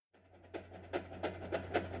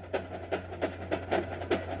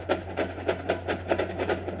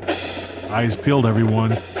Eyes peeled,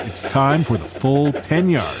 everyone. It's time for the full 10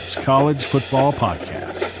 Yards College Football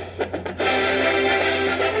Podcast.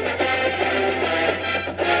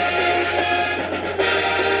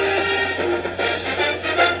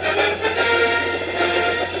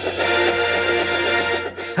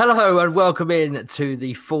 Hello and welcome in to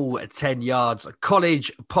the full 10 Yards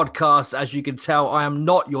College Podcast. As you can tell, I am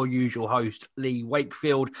not your usual host, Lee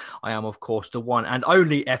Wakefield. I am, of course, the one and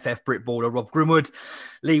only FF Britballer, Rob Grimwood.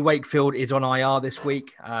 Lee Wakefield is on IR this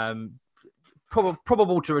week.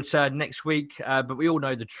 Probable to return next week, but we all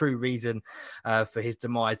know the true reason for his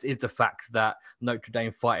demise is the fact that Notre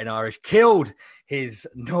Dame Fighting Irish killed his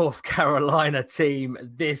North Carolina team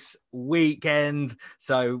this weekend.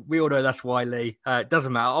 So we all know that's why, Lee. It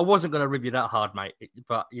doesn't matter. I wasn't going to rib you that hard, mate,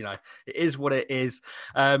 but, you know, it is what it is.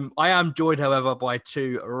 I am joined, however, by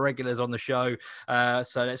two regulars on the show.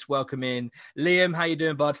 So let's welcome in Liam. How you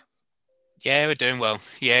doing, bud? Yeah, we're doing well.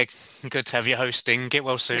 Yeah, good to have you hosting. Get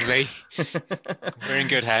well soon, Lee. We're in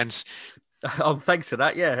good hands. Oh, thanks for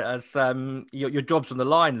that. Yeah, as your job's on the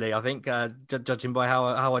line, Lee. I think, judging by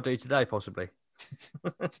how I do today, possibly.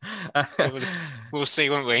 We'll see,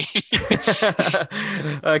 won't we?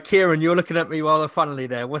 Kieran, you're looking at me rather funnily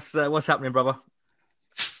there. What's happening, brother?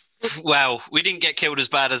 Well, we didn't get killed as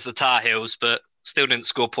bad as the Tar Heels, but still didn't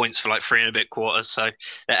score points for like 3 and a bit quarters. So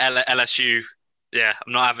LSU. Yeah,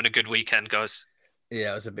 I'm not having a good weekend, guys.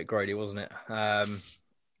 Yeah, it was a bit grody, wasn't it?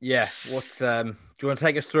 Yeah. Do you want to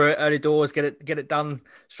take us through it early doors? Get it done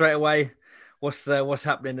straight away. What's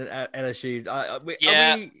happening at LSU? Are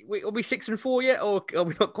we 6-4 yet, or are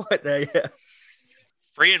we not quite there yet?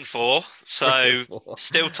 3-4, so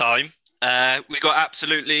still time. We got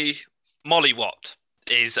absolutely mollywopped,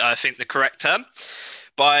 is I think the correct term,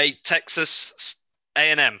 by Texas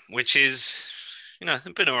A&M, which is, you know,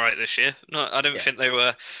 they've been all right this year. No, I don't think they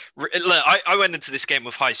were. Look, I went into this game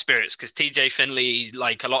with high spirits because TJ Finley,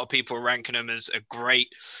 like a lot of people are ranking him as a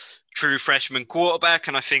great true freshman quarterback.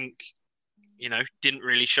 And I think, you know, didn't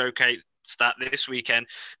really showcase that this weekend.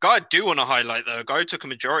 Guy I do want to highlight, though, a guy who took a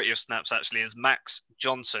majority of snaps actually is Max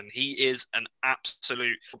Johnson. He is an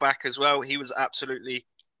absolute back as well. He was absolutely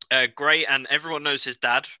great. And everyone knows his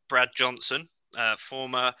dad, Brad Johnson,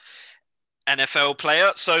 former NFL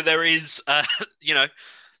player. So there is, you know,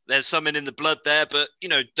 there's something in the blood there. But, you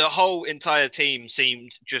know, the whole entire team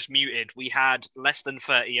seemed just muted. We had less than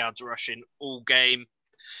 30 yards rushing all game.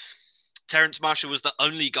 Terrence Marshall was the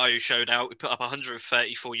only guy who showed out. We put up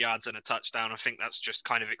 134 yards and a touchdown. I think that's just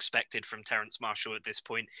kind of expected from Terrence Marshall at this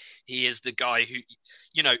point. He is the guy who,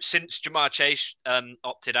 you know, since Ja'Marr Chase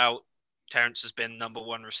opted out, Terrence has been number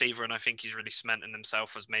one receiver, and I think he's really cementing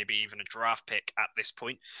himself as maybe even a draft pick at this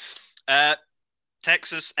point.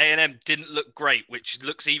 Texas A&M didn't look great, which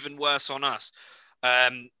looks even worse on us.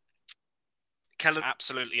 Kellen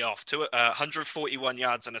absolutely off to 141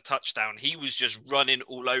 yards and a touchdown. He was just running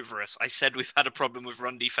all over us. I said we've had a problem with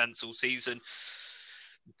run defense all season.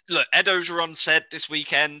 Look, Ed Ogeron said this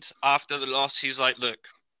weekend after the loss, he's like, look,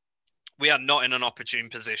 we are not in an opportune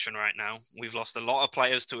position right now. We've lost a lot of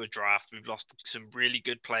players to a draft. We've lost some really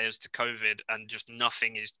good players to COVID, and just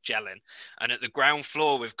nothing is gelling. And at the ground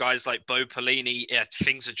floor with guys like Bo Pelini,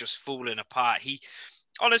 things are just falling apart.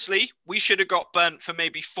 Honestly, we should have got burnt for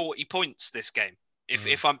maybe 40 points this game.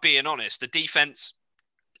 If I'm being honest, the defense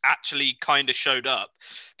actually kind of showed up,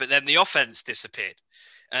 but then the offense disappeared.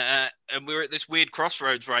 And we're at this weird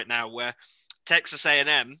crossroads right now where Texas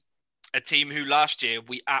A&M, a team who last year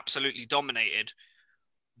we absolutely dominated,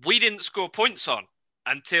 we didn't score points on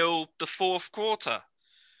until the fourth quarter.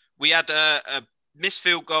 We had a missed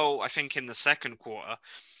field goal, I think, in the second quarter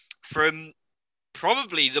from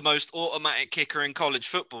probably the most automatic kicker in college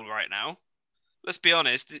football right now. Let's be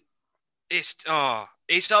honest. It's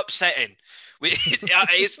upsetting.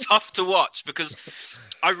 It's tough to watch because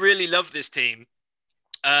I really love this team.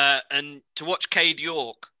 And to watch Cade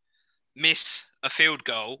York miss a field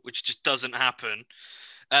goal, which just doesn't happen.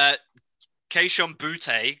 Keishon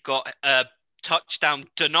Butte got a touchdown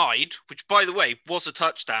denied, which, by the way, was a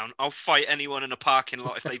touchdown. I'll fight anyone in a parking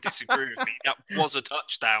lot if they disagree with me. That was a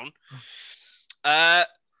touchdown.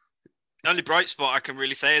 Only bright spot I can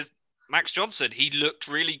really say is Max Johnson. He looked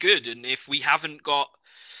really good. And if we haven't got,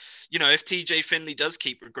 you know, if TJ Finley does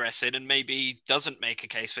keep regressing and maybe doesn't make a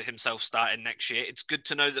case for himself starting next year, it's good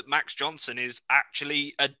to know that Max Johnson is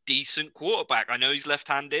actually a decent quarterback. I know he's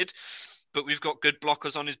left-handed, but we've got good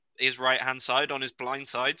blockers on his right-hand side, on his blind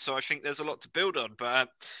side. So I think there's a lot to build on. But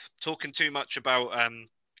talking too much about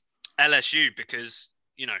LSU because,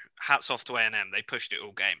 you know, hats off to A&M. They pushed it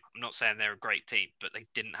all game. I'm not saying they're a great team, but they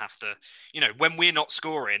didn't have to, you know, when we're not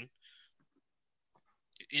scoring,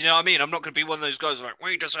 You know what I mean? I'm not going to be one of those guys like,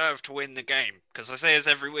 we deserve to win the game. Because I say this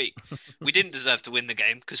every week. We didn't deserve to win the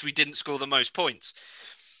game because we didn't score the most points.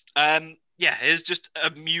 Yeah, it was just a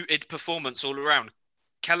muted performance all around.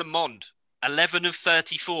 Kellen Mond, 11 of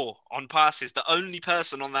 34 on passes. The only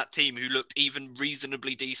person on that team who looked even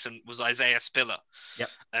reasonably decent was Isaiah Spiller. Yep.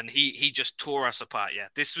 And he just tore us apart. Yeah,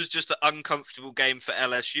 this was just an uncomfortable game for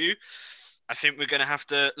LSU. I think we're going to have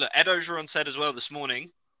to... Look, Ed Ogeron said as well this morning,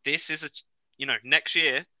 this is next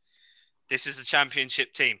year, this is the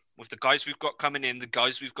championship team. With the guys we've got coming in, the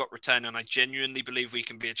guys we've got returning, I genuinely believe we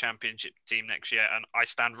can be a championship team next year, and I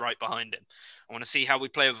stand right behind him. I want to see how we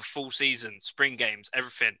play over full season, spring games,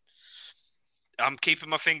 everything. I'm keeping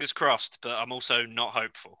my fingers crossed, but I'm also not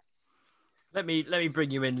hopeful. Let me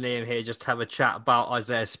bring you in, Liam, here, just to have a chat about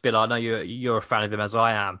Isaiah Spiller. I know you're a fan of him, as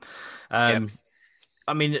I am. Yep.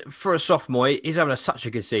 I mean, for a sophomore, he's having such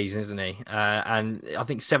a good season, isn't he? And I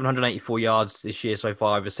think 784 yards this year so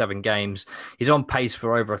far over 7 games. He's on pace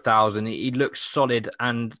for over 1,000. He looks solid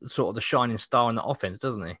and sort of the shining star in the offense,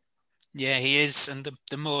 doesn't he? Yeah, he is. And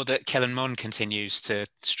the more that Kellen Mond continues to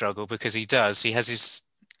struggle, because he does, he has his...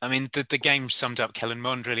 I mean, the game summed up Kellen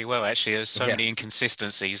Mond really well, actually. There's so many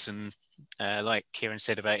inconsistencies. And like Kieran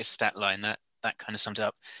said about his stat line, that kind of summed it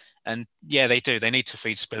up. And yeah, they do. They need to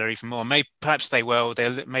feed Spiller even more. Perhaps they will.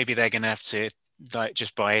 Maybe they're going to have to, like,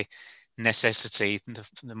 just by necessity,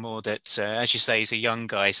 the more that, as you say, he's a young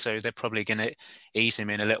guy, so they're probably going to ease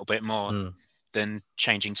him in a little bit more than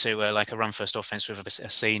changing to like a run-first offense with a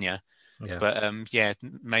senior. Yeah. But yeah,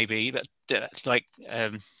 maybe like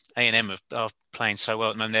A&M are playing so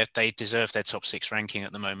well. And they deserve their top 6 ranking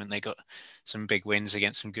at the moment. They got some big wins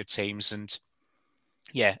against some good teams, and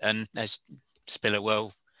yeah, and as Spiller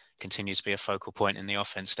continue to be a focal point in the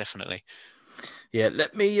offense, definitely. Yeah,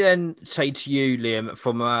 let me then say to you, Liam,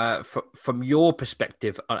 from your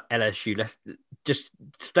perspective on LSU, let's just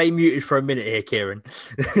stay muted for a minute here, Kieran.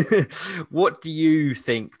 What do you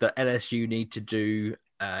think that LSU need to do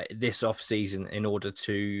this off-season in order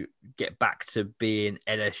to get back to being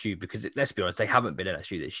LSU? Because let's be honest, they haven't been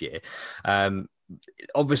LSU this year.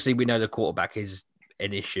 Obviously, we know the quarterback is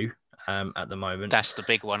an issue. At the moment, that's the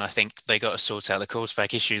big one. I think they got to sort out the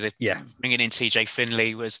quarterback issue. Bringing in TJ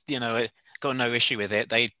Finley was, got no issue with it.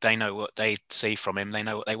 They know what they see from him. They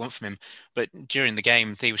know what they want from him. But during the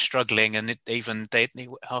game, he was struggling, and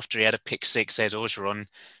after he had a pick 6, Ed Orgeron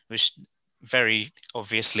was very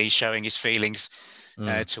obviously showing his feelings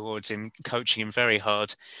towards him, coaching him very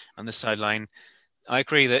hard on the sideline. I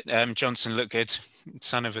agree that Johnson looked good.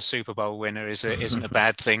 Son of a Super Bowl winner isn't a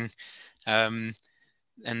bad thing.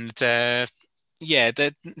 And yeah,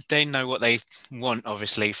 they know what they want,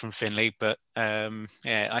 obviously, from Finley. But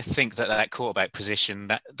yeah, I think that quarterback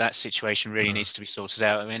position, that situation really needs to be sorted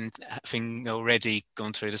out. I mean, having already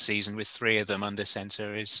gone through the season with 3 of them under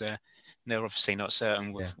centre, they're obviously not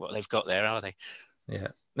certain with what they've got there, are they? Yeah.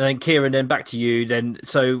 And then Kieran, then back to you. Then,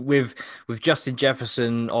 so with Justin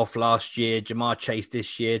Jefferson off last year, Jamar Chase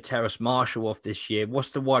this year, Terrace Marshall off this year,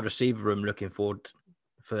 what's the wide receiver room looking forward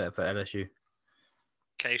for LSU?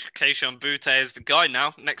 Kayshon Boutte is the guy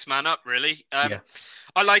now, next man up, really.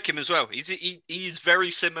 I like him as well. He's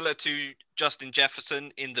very similar to Justin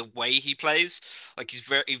Jefferson in the way he plays. Like, he's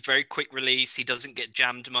very quick release. He doesn't get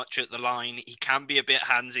jammed much at the line. He can be a bit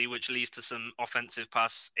handsy, which leads to some offensive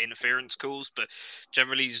pass interference calls, but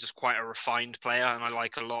generally he's just quite a refined player, and I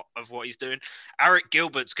like a lot of what he's doing. Eric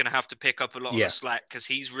Gilbert's going to have to pick up a lot of the slack, because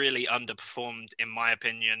he's really underperformed, in my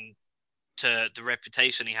opinion, to the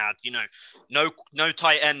reputation he had. No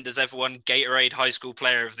tight end has ever won Gatorade High School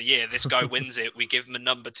Player of the Year. This guy wins it. We give him a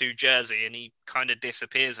number 2 jersey, and he kind of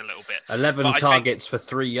disappears a little bit. 11 targets for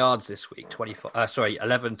 3 yards this week.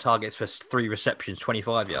 11 targets for 3 receptions,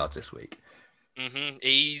 25 yards this week. I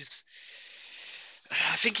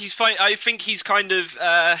think he's fine. I think he's kind of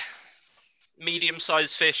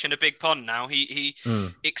medium-sized fish in a big pond now. He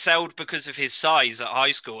excelled because of his size at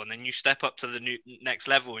high school, and then you step up to the next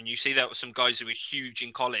level, and you see that with some guys who were huge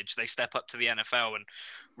in college. They step up to the NFL and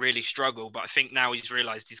really struggle, but I think now he's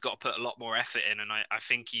realized he's got to put a lot more effort in, and I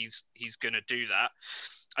think he's going to do that.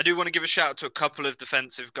 I do want to give a shout out to a couple of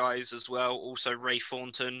defensive guys as well. Also, Ray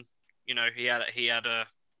Thornton, he had a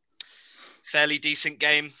fairly decent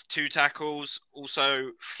game, 2 tackles. Also,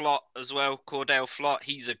 Flott as well, Cordell Flott.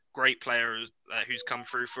 He's a great player who's come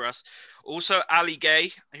through for us. Also, Ali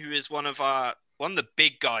Gay, who is one of the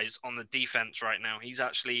big guys on the defense right now. He's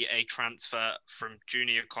actually a transfer from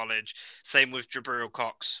junior college. Same with Jabril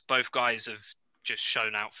Cox. Both guys have just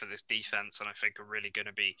shown out for this defense, and I think are really going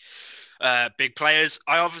to be big players.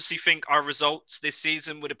 I obviously think our results this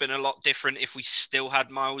season would have been a lot different if we still had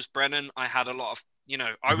Miles Brennan. I had a lot of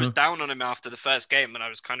I was down on him after the first game, and I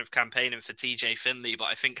was kind of campaigning for TJ Finley, but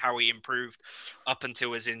I think how he improved up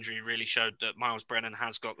until his injury really showed that Miles Brennan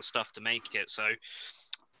has got the stuff to make it. So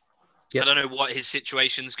I don't know what his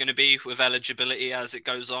situation is going to be with eligibility as it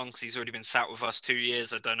goes on, because he's already been sat with us 2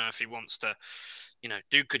 years. I don't know if he wants to,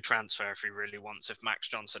 Duke could transfer if he really wants, if Max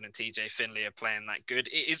Johnson and TJ Finley are playing that good.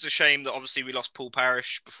 It is a shame that obviously we lost Paul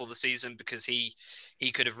Parrish before the season, because he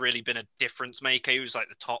could have really been a difference maker. He was like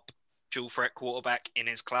the top dual threat quarterback in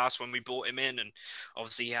his class when we brought him in, and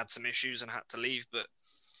obviously he had some issues and had to leave. But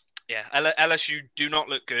yeah, LSU do not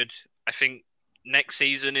look good. I think next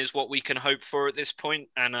season is what we can hope for at this point,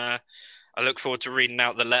 and I look forward to reading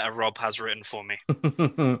out the letter Rob has written for me.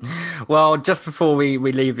 Well, just before we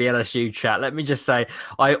leave the LSU chat, let me just say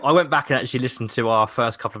I went back and actually listened to our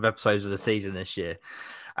first couple of episodes of the season this year,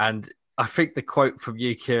 and I think the quote from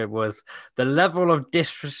you, Kieran, was the level of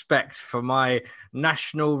disrespect for my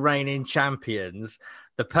national reigning champions.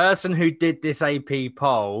 The person who did this AP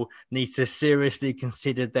poll needs to seriously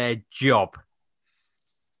consider their job.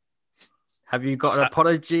 Have you got an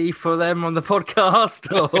apology for them on the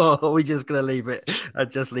podcast, or are we just going to leave it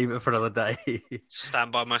and just leave it for another day?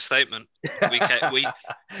 Stand by my statement.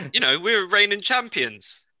 We're reigning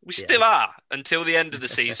champions. We still are until the end of the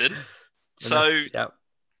season. So,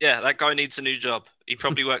 yeah, that guy needs a new job. He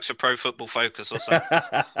probably works for Pro Football Focus or something.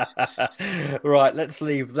 Right, let's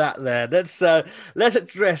leave that there. Let's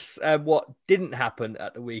address what didn't happen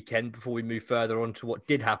at the weekend before we move further on to what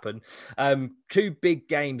did happen. 2 big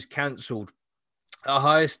games cancelled.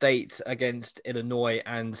 Ohio State against Illinois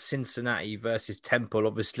and Cincinnati versus Temple.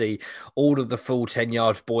 Obviously, all of the full 10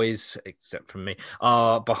 yards boys, except from me,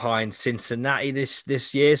 are behind Cincinnati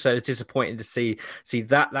this year. So it's disappointing to see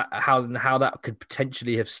that how that could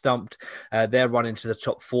potentially have stumped their run into the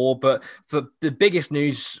top 4. But for the biggest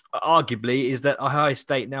news, arguably, is that Ohio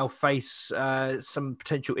State now face some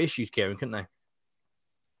potential issues, Kieran, couldn't they?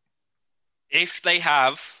 If they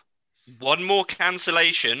have one more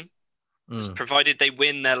cancellation, provided they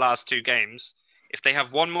win their last 2 games, if they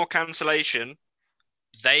have one more cancellation,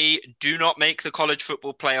 they do not make the college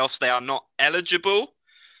football playoffs. They are not eligible.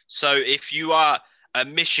 So if you are a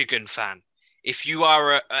Michigan fan, if you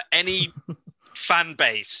are any fan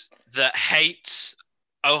base that hates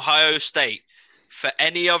Ohio State for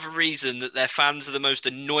any other reason that their fans are the most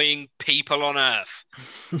annoying people on earth,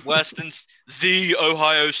 worse than the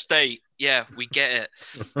Ohio State, yeah, we get it.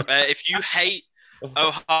 If you hate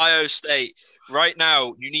Ohio State right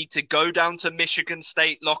now, you need to go down to Michigan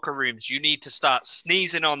State locker rooms. You need to start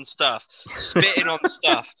sneezing on stuff, spitting on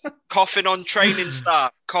stuff, coughing on training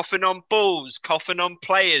staff, coughing on balls, coughing on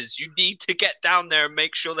players. You need to get down there and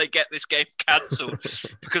make sure they get this game cancelled,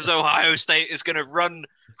 because Ohio State is going to run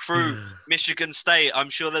through Michigan State.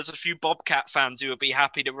 I'm sure there's a few Bobcat fans who would be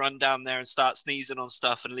happy to run down there and start sneezing on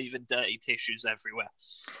stuff and leaving dirty tissues everywhere.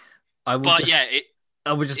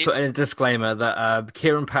 I would just put in a disclaimer that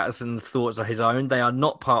Kieran Patterson's thoughts are his own. They are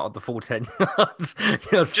not part of the full 10 yards.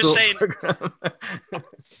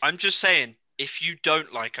 I'm just saying, if you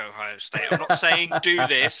don't like Ohio State, I'm not saying do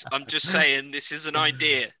this. I'm just saying this is an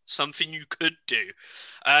idea, something you could do.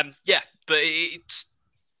 But it's,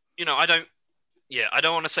 I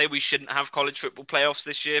don't want to say we shouldn't have college football playoffs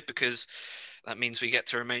this year, because that means we get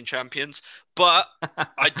to remain champions. But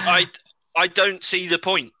I don't see the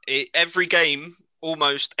point.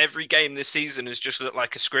 Almost every game this season has just looked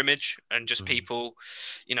like a scrimmage, and just people,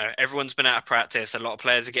 everyone's been out of practice. A lot of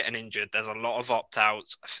players are getting injured. There's a lot of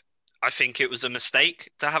opt-outs. I think it was a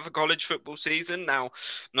mistake to have a college football season. Now, I'm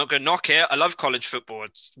not going to knock it. I love college football.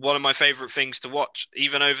 It's one of my favorite things to watch,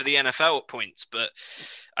 even over the NFL at points. But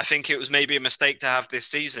I think it was maybe a mistake to have this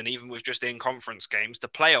season, even with just in-conference games. The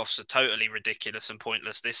playoffs are totally ridiculous and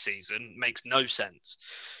pointless this season. Makes no sense.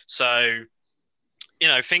 So,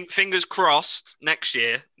 fingers crossed next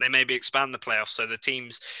year they maybe expand the playoffs, so the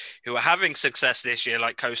teams who are having success this year,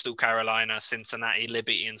 like Coastal Carolina, Cincinnati,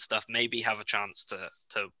 Liberty and stuff, maybe have a chance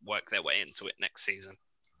to work their way into it next season.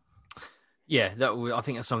 Yeah, I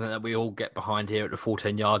think that's something that we all get behind here at the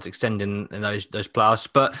 14 yards, extending in those playoffs.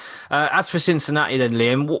 But as for Cincinnati then,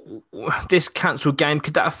 Liam, this cancelled game,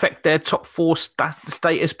 could that affect their top 4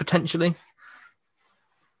 status potentially?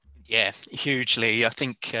 Yeah, hugely. I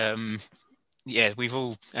think... we've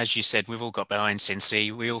all, as you said, we've all got behind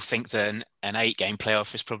Cincy. We all think that an 8-game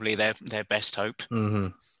playoff is probably their best hope. Mm-hmm.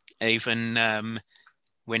 Even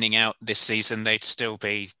winning out this season, they'd still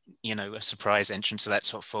be, a surprise entrance to that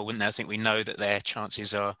top 4, wouldn't they? I think we know that their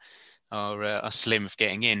chances are slim of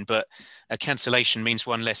getting in, but a cancellation means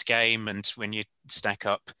one less game, and when you stack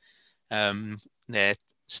up their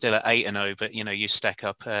still at 8-0, but you stack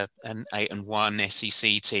up an 8-1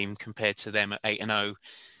 SEC team compared to them at 8-0.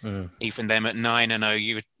 Even them at 9-0,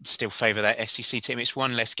 you would still favour that SEC team. It's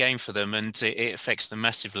one less game for them, and it affects them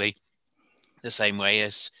massively. The same way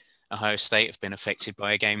as Ohio State have been affected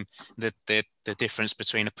by a game. The difference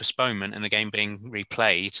between a postponement and a game being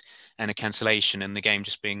replayed and a cancellation and the game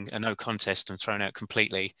just being a no contest and thrown out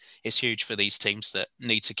completely is huge for these teams that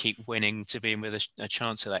need to keep winning to be in with a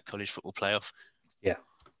chance of that college football playoff.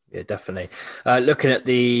 Yeah, definitely. Looking at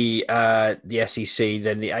the SEC,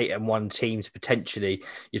 then the 8-1 teams potentially.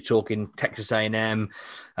 You're talking Texas A&M,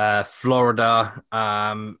 Florida.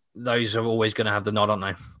 Those are always going to have the nod, aren't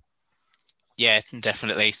they? Yeah,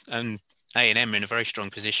 definitely. A&M in a very strong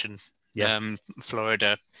position. Yeah.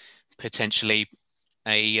 Florida potentially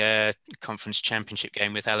a conference championship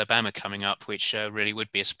game with Alabama coming up, which really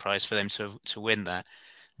would be a surprise for them to win that.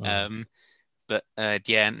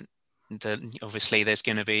 Obviously there's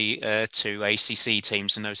going to be 2 ACC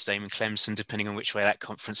teams, and Notre Dame and Clemson, depending on which way that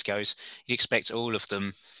conference goes. You'd expect all of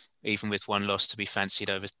them, even with one loss, to be fancied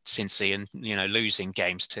over Cincy, and losing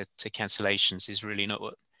games to cancellations is really not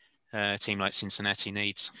what a team like Cincinnati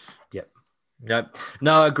needs. Yep. Yep.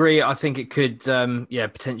 No, I agree. I think it could,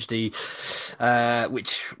 potentially,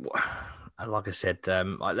 which, like I said,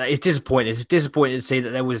 it's disappointing. It's disappointing to see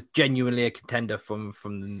that there was genuinely a contender from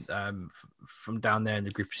down there in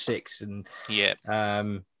the group of 6, and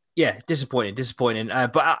disappointing.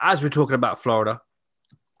 But as we're talking about Florida,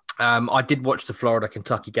 I did watch the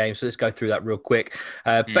Florida-Kentucky game, so let's go through that real quick.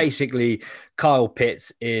 Basically, Kyle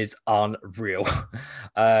Pitts is unreal.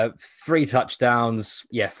 3 touchdowns,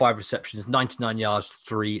 5 receptions, 99 yards,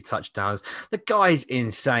 3 touchdowns. The guy's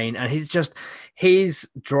insane, and his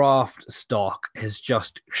draft stock has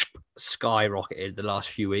just skyrocketed the last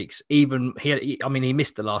few weeks. Even he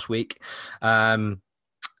missed the last week.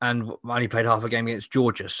 And only played half a game against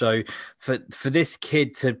Georgia. So for this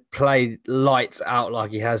kid to play lights out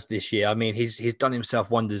like he has this year, I mean, he's done himself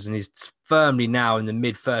wonders, and he's firmly now in the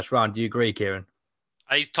mid-first round. Do you agree, Kieran?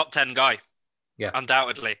 He's top 10 guy. Yeah,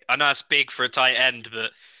 undoubtedly. I know it's big for a tight end, but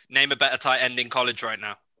name a better tight end in college right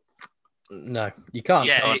now. No, you can't.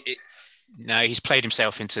 Yeah, no, he's played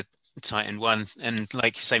himself into tight end 1, and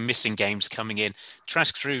like you say, missing games coming in.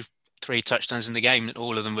 Trask threw 3 touchdowns in the game,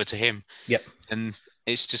 all of them were to him. Yep. And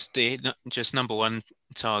it's just number 1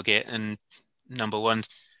 target and number 1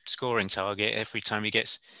 scoring target every time he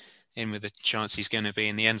gets in with a chance he's going to be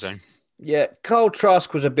in the end zone. Yeah, Kyle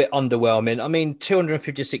Trask was a bit underwhelming. I mean,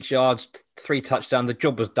 256 yards, 3 touchdowns. The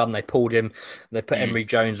job was done. They pulled him. They put Emory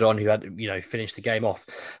Jones on, who had, finished the game off.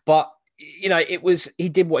 But, he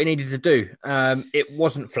did what he needed to do. It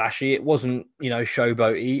wasn't flashy. It wasn't,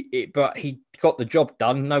 showboaty, but he got the job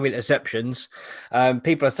done. No interceptions.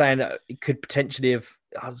 People are saying that it could potentially have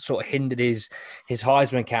sort of hindered his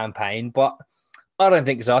Heisman campaign, but I don't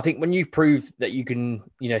think so. I think when you prove that you can,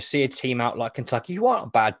 see a team out like Kentucky, who aren't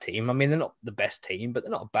a bad team. I mean, they're not the best team, but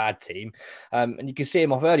they're not a bad team. And you can see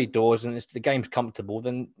them off early doors, and the game's comfortable.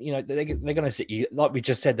 Then they're going to sit you. Like we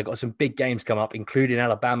just said, they've got some big games coming up, including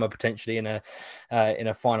Alabama potentially in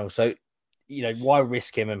a final. So, why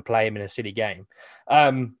risk him and play him in a silly game?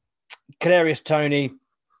 Kadarius Toney,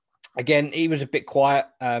 again, he was a bit quiet.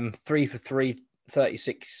 3 for 3.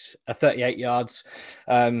 38 yards.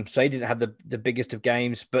 So he didn't have the biggest of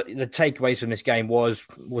games, but the takeaways from this game was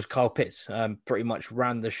Kyle Pitts pretty much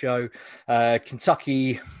ran the show.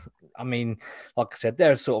 Kentucky, I mean, like I said,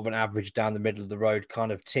 they're sort of an average down the middle of the road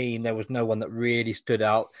kind of team. There was no one that really stood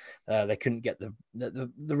out. They couldn't get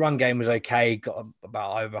the run game was okay, got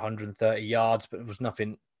about over 130 yards, but it was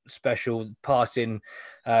nothing special. Passing,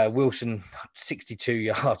 Wilson, 62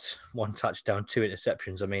 yards, 1 touchdown, 2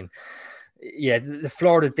 interceptions. I mean, yeah, the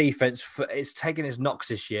Florida defense, it's taken its knocks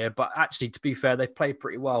this year, but actually, to be fair, they played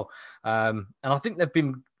pretty well. And I think they've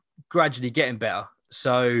been gradually getting better.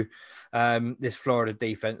 So this Florida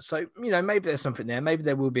defense. So, maybe there's something there. Maybe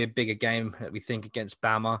there will be a bigger game that we think against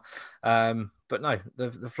Bama. But no,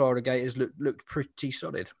 the Florida Gators looked pretty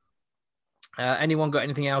solid. Anyone got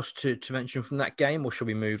anything else to mention from that game, or should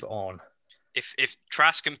we move on? If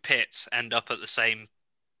Trask and Pitts end up at the same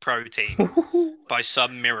pro team by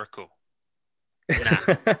some miracle,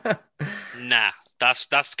 Nah.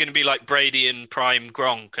 That's going to be like Brady and prime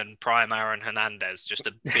Gronk and prime Aaron Hernandez, just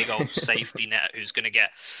a big old safety net who's going to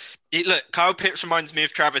get it. Look, Kyle Pitts reminds me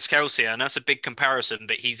of Travis Kelce, and that's a big comparison,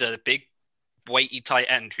 but he's a big, weighty tight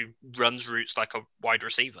end who runs routes like a wide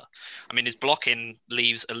receiver. I mean, his blocking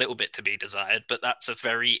leaves a little bit to be desired, but that's a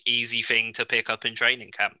very easy thing to pick up in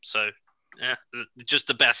training camp. So, yeah, just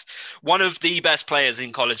the best. One of the best players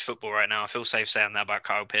in college football right now. I feel safe saying that about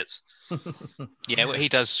Kyle Pitts. Yeah, what he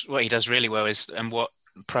does really well is, and what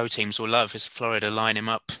pro teams will love is Florida line him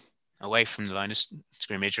up away from the line of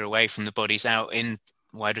scrimmage or away from the bodies out in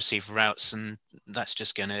wide receiver routes, and that's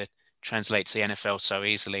just going to translate to the NFL so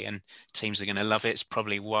easily, and teams are going to love it. It's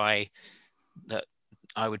probably why that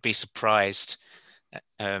I would be surprised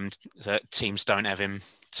that teams don't have him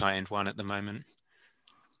tight end one at the moment.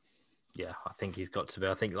 Yeah, I think he's got to be.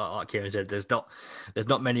 I think, like Kieran said, there's not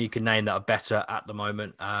many you can name that are better at the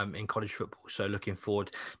moment in college football. So looking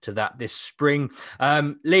forward to that this spring.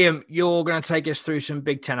 Liam, you're going to take us through some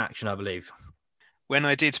Big Ten action, I believe. When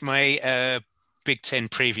I did my Big Ten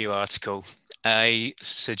preview article, I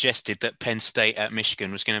suggested that Penn State at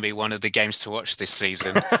Michigan was going to be one of the games to watch this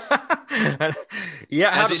season.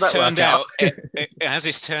 Yeah, as it's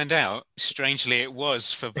turned out, strangely it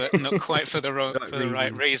was, but not quite for the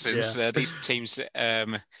right reasons. Yeah. These teams,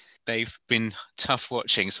 they've been tough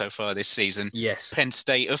watching so far this season. Yes, Penn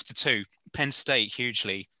State, of the two, Penn State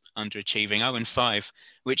hugely underachieving, 0-5,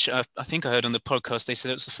 which I think I heard on the podcast. They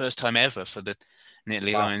said it was the first time ever for the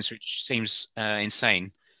Nittany Lions, which seems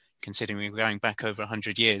insane, considering we're going back over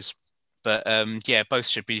 100 years. But yeah, both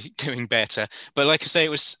should be doing better. But like I say,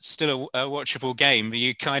 it was still a watchable game.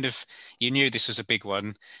 You knew this was a big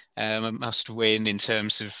one, a must win in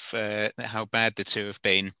terms of how bad the two have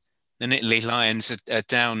been. The Nittany Lions are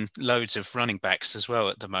down loads of running backs as well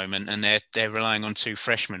at the moment, and they're relying on 2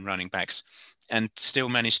 freshman running backs, and still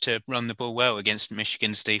managed to run the ball well against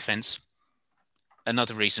Michigan's defense.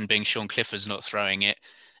 Another reason being Sean Clifford's not throwing it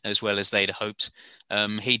as well as they'd hoped.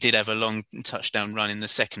 He did have a long touchdown run in the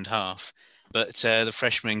second half, but the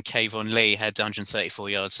freshman Kayvon Lee had 134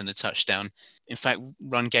 yards and a touchdown. In fact,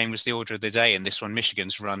 run game was the order of the day in this one.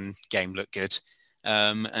 Michigan's run game looked good.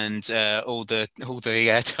 And all the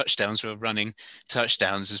touchdowns were running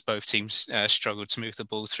touchdowns as both teams struggled to move the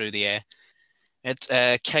ball through the air.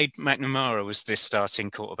 Cade McNamara was this starting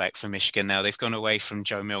quarterback for Michigan. Now they've gone away from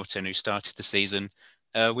Joe Milton, who started the season.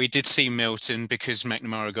 We did see Milton because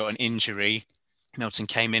McNamara got an injury. Milton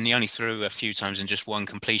came in. He only threw a few times and just one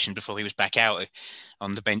completion before he was back out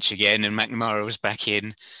on the bench again, and McNamara was back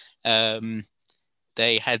in.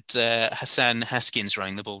 They had Hassan Haskins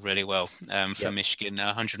running the ball really well for Michigan.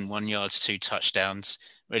 101 yards, 2 touchdowns,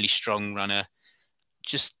 really strong runner.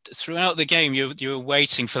 Just throughout the game, you were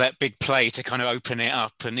waiting for that big play to kind of open it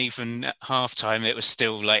up, and even at halftime, it was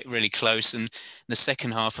still like really close. And in the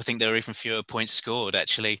second half, I think there were even fewer points scored.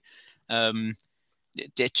 Actually,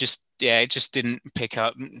 it just didn't pick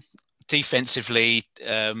up defensively.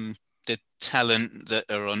 The talent that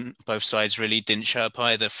are on both sides really didn't show up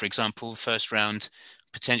either. For example,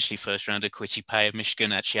 potentially first rounder Kwity Paye of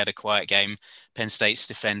Michigan actually had a quiet game. Penn State's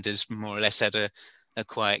defenders more or less had a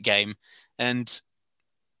quiet game, and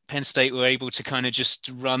Penn State were able to kind of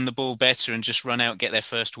just run the ball better and just run out, get their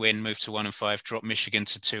first win, move to 1-5, drop Michigan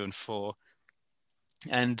to 2-4.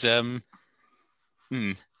 And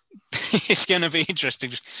it's going to be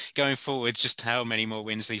interesting going forward just how many more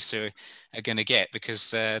wins these two are going to get,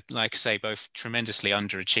 because, like I say, both tremendously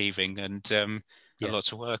underachieving and a lot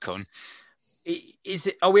to work on.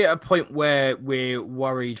 Are we at a point where we're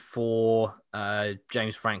worried for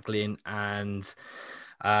James Franklin and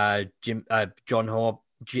Jim Harbaugh?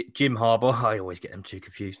 I always get them too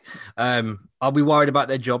confused. Are we worried about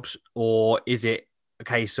their jobs, or is it a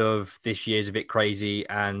case of this year's a bit crazy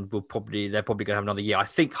and they're probably going to have another year? I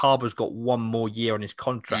think Harbaugh's got one more year on his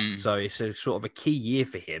contract, so it's a sort of a key year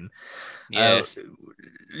for him. Yeah.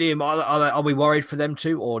 Liam, are we worried for them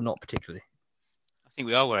too, or not particularly? I think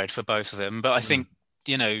we are worried for both of them, but I think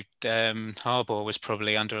Harbaugh was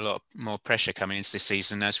probably under a lot more pressure coming into this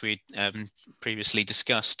season, as we previously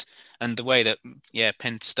discussed. And the way that,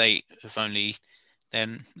 Penn State have only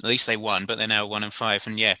then, at least they won, but they're now 1-5.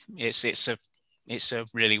 And it's a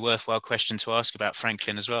really worthwhile question to ask about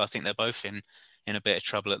Franklin as well. I think they're both in a bit of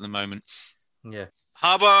trouble at the moment. Yeah.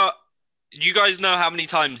 Harbaugh, you guys know how many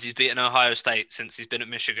times he's beaten Ohio State since he's been at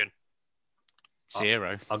Michigan?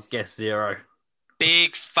 0. I'll guess 0.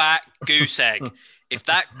 Big fat goose egg.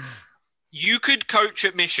 You could coach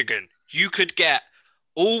at Michigan, you could get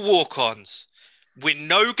all walk-ons, win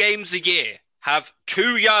no games a year, have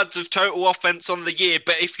 2 yards of total offense on the year,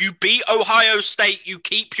 but if you beat Ohio State, you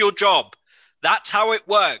keep your job. That's how it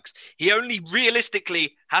works. He only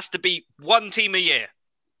realistically has to beat one team a year,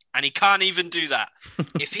 and he can't even do that.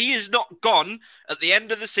 If he is not gone at the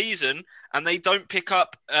end of the season and they don't pick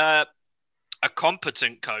up a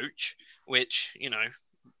competent coach, which,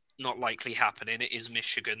 not likely happening. It is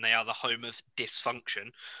Michigan. They are the home of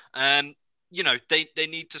dysfunction. They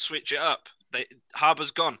need to switch it up.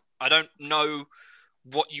 Harbaugh's gone. I don't know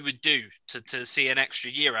what you would do to see an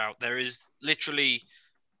extra year out. There is literally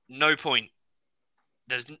no point.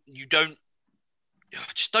 You don't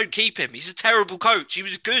just don't keep him. He's a terrible coach. He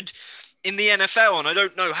was good in the NFL, and I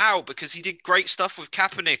don't know how, because he did great stuff with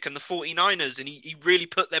Kaepernick and the 49ers, and he really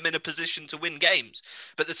put them in a position to win games.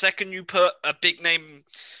 But the second you put a big-name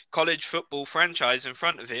college football franchise in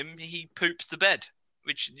front of him, he poops the bed,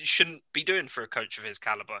 which you shouldn't be doing for a coach of his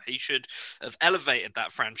caliber. He should have elevated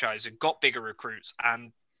that franchise and got bigger recruits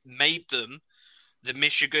and made them the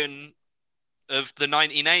Michigan of the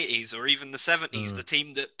 1980s or even the 70s, the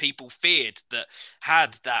team that people feared, that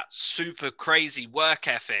had that super crazy work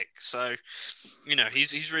ethic. So,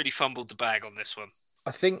 he's really fumbled the bag on this one.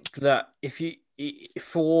 I think that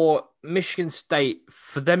for Michigan State,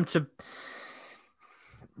 for them to,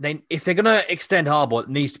 if they're going to extend Harbaugh, it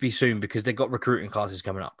needs to be soon, because they've got recruiting classes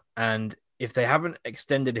coming up. And if they haven't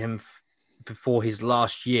extended him before his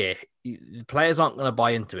last year, the players aren't going to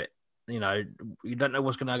buy into it. You don't know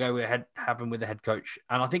what's going to happen with the head coach.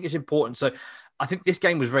 And I think it's important. So I think this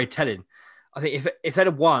game was very telling. I think if they'd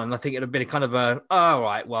have won, I think it'd have been a kind of all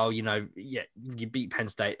right, well, you beat Penn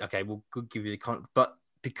State. Okay, we'll give you the but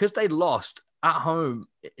because they lost at home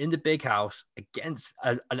in the Big House against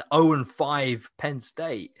an 0-5 Penn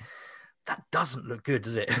State, that doesn't look good,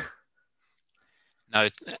 does it? No,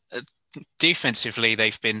 defensively,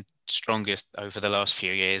 they've been strongest over the last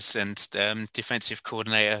few years, and defensive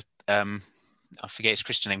coordinator, I forget his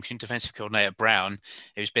Christian name, defensive coordinator Brown,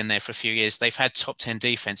 who's been there for a few years. They've had top 10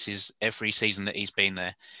 defenses every season that he's been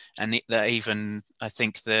there. And I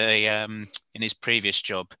think in his previous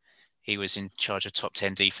job, he was in charge of top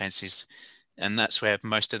 10 defenses. And that's where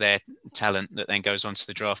most of their talent that then goes on to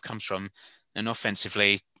the draft comes from. And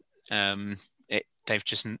offensively, they've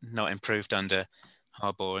just not improved under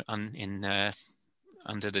Harbaugh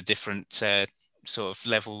under the different sort of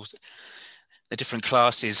levels, the different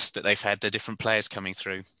classes that they've had, the different players coming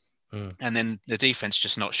through. And then the defense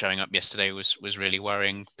just not showing up yesterday was really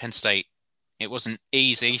worrying. Penn State, it wasn't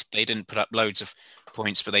easy. They didn't put up loads of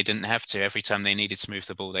points, but they didn't have to. Every time they needed to move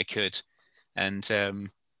the ball, they could. And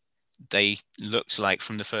they looked like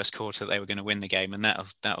from the first quarter they were going to win the game, and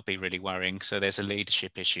that'll be really worrying. So there's a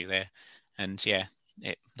leadership issue there. And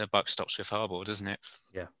the buck stops with Harbaugh, doesn't it?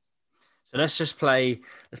 Yeah. So let's play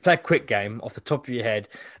a quick game off the top of your head.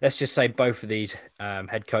 Let's just say both of these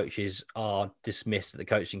head coaches are dismissed at the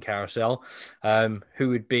coaching carousel. Who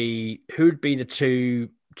would be the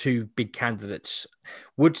two big candidates?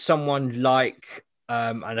 Would someone like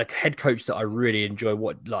and a head coach that I really enjoy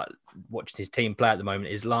watching his team play at the moment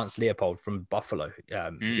is Lance Leopold from Buffalo.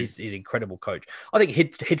 He's an incredible coach. I think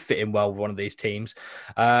he'd fit in well with one of these teams.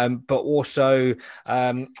 But also,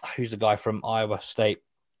 who's the guy from Iowa State?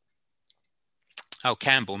 Oh,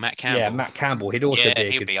 Matt Campbell. Yeah, Matt Campbell. He'd also be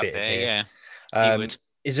a good fit there. Yeah, he would.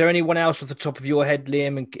 Is there anyone else off the top of your head,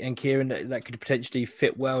 Liam and Kieran, that could potentially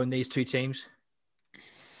fit well in these two teams?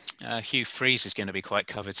 Hugh Freeze is going to be quite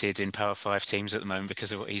coveted in Power 5 teams at the moment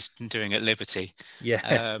because of what he's doing at Liberty.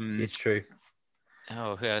 Yeah, it's true.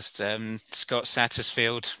 Oh, who else? Scott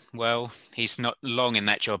Satterfield. Well, he's not long in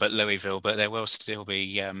that job at Louisville, but there will still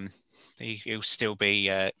be... he'll still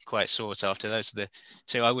be quite sought after. Those are the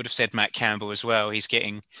two. I would have said Matt Campbell as well. He's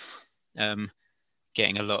getting a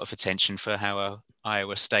lot of attention for how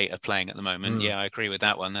Iowa State are playing at the moment. Yeah, I agree with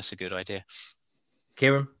that one. That's a good idea.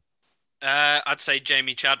 Kieran? I'd say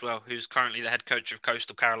Jamie Chadwell, who's currently the head coach of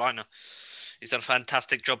Coastal Carolina. He's done a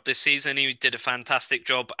fantastic job this season. He did a fantastic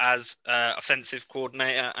job as offensive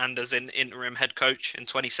coordinator and as an interim head coach in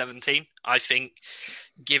 2017. I think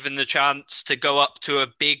given the chance to go up to a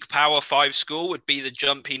big Power 5 school would be the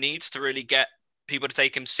jump he needs to really get people to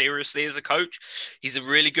take him seriously as a coach. He's a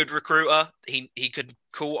really good recruiter. He could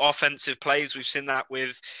call offensive plays. We've seen that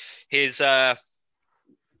with his...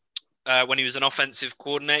 when he was an offensive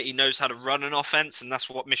coordinator, he knows how to run an offense, and that's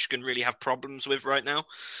what Michigan really have problems with right now.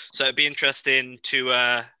 So it'd be interesting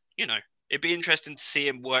to, see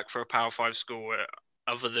him work for a Power 5 school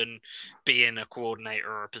other than being a coordinator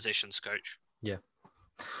or a positions coach. Yeah.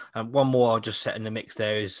 One more I'll just set in the mix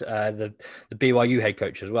there is the BYU head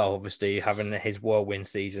coach as well, obviously having his whirlwind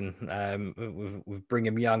season with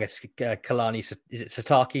Brigham Young. Kalani, is it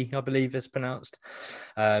Sataki, I believe it's pronounced.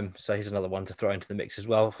 So he's another one to throw into the mix as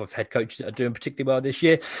well of head coaches that are doing particularly well this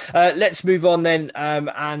year. Let's move on then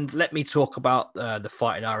and let me talk about the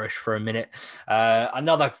Fighting Irish for a minute.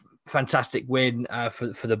 Another fantastic win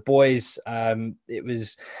for the boys.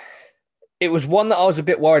 It was one that I was a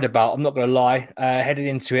bit worried about. I'm not going to lie. Headed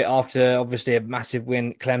into it after obviously a massive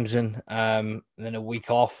win at Clemson, and then a week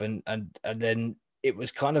off, and then it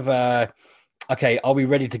was kind of okay, are we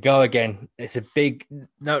ready to go again? It's a big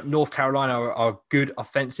North Carolina are a good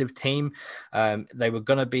offensive team. They were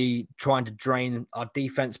going to be trying to drain our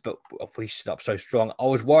defense, but we stood up so strong. I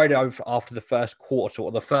was worried after the first quarter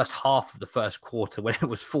or the first half of the first quarter when it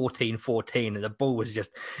was 14-14 and the ball was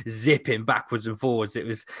just zipping backwards and forwards. It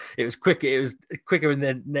was quicker. It was quicker in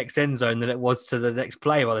the next end zone than it was to the next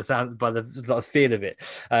play by the feel of it.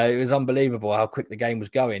 It was unbelievable how quick the game was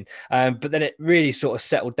going. But then it really sort of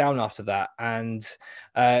settled down after that. And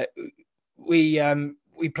we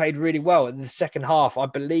played really well in the second half. I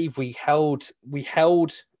believe we held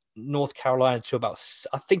North Carolina to about,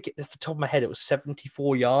 I think at the top of my head, it was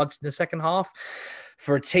 74 yards in the second half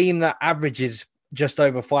for a team that averages just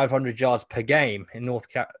over 500 yards per game in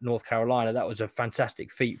North Carolina. That was a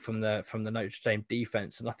fantastic feat from the Notre Dame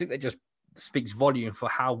defense, and I think they just speaks volume for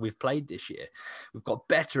how we've played this year. We've got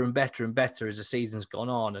better and better and better as the season's gone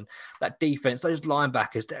on. And that defense, those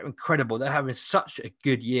linebackers, they're incredible. They're having such a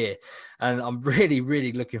good year. And I'm really,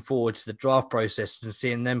 really looking forward to the draft process and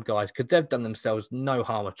seeing them guys, because they've done themselves no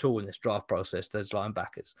harm at all in this draft process, those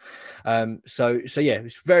linebackers. So yeah,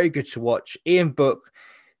 it's very good to watch. Ian Book,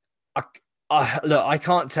 look, I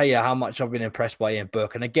can't tell you how much I've been impressed by Ian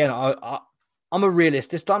Book. And again, I'm a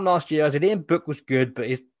realist. This time last year, I said Ian Book was good, but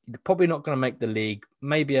he's probably not going to make the league.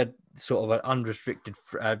 Maybe a sort of an unrestricted,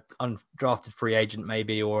 undrafted free agent,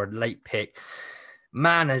 maybe, or a late pick.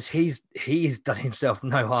 Man, as he's done himself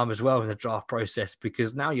no harm as well in the draft process,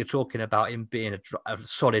 because now you're talking about him being a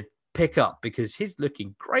solid pickup, because he's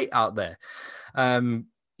looking great out there.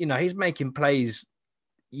 He's making plays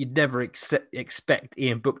you'd never expect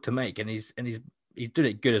Ian Book to make, and he's doing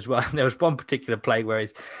it good as well. There was one particular play where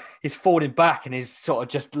he's falling back and he's sort of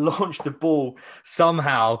just launched the ball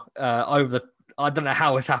somehow over the. I don't know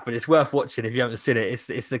how it's happened. It's worth watching if you haven't seen it.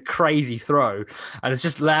 It's a crazy throw, and it's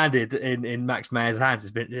just landed in Max Mayer's hands.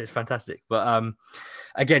 It's fantastic. But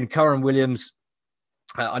again, Kyren Williams.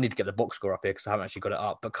 I need to get the box score up here because I haven't actually got it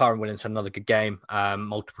up. But Kyren Williams had another good game,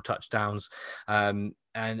 multiple touchdowns, and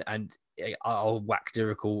I'll whack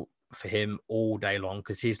lyrical for him all day long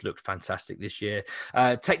because he's looked fantastic this year.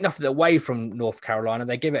 Take nothing away from North Carolina.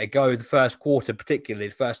 They give it a go. The first quarter, particularly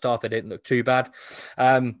the first half, they didn't look too bad.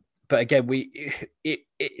 But again,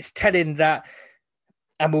 it's telling that,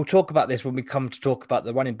 and we'll talk about this when we come to talk about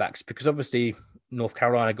the running backs, because obviously North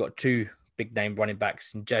Carolina got two big name running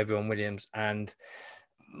backs in Javion Williams and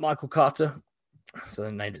Michael Carter. So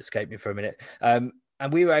the name escaped me for a minute. And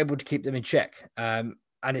we were able to keep them in check. And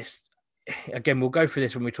it's, again, we'll go through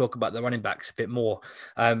this when we talk about the running backs a bit more.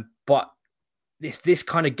 But it's this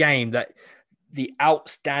kind of game that the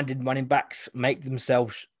outstanding running backs make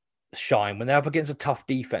themselves shine when they're up against a tough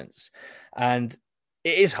defense. And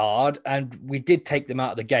it is hard. And we did take them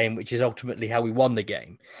out of the game, which is ultimately how we won the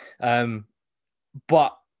game.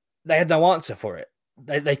 But they had no answer for it.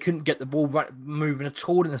 They couldn't get the ball moving at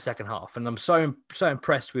all in the second half. And I'm so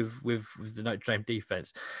impressed with the Notre Dame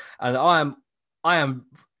defense. And I am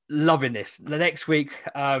loving this. The next week,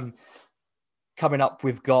 coming up,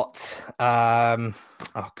 we've got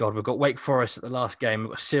we've got Wake Forest at the last game. We've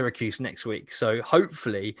got Syracuse next week. So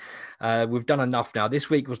hopefully we've done enough now. This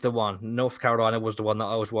week was the one. North Carolina was the one that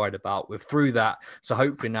I was worried about. We're through that. So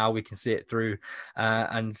hopefully now we can see it through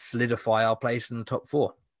and solidify our place in the top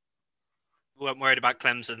four. We weren't worried about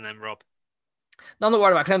Clemson then, Rob? No, I'm not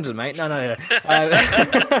worried about Clemson, mate. No.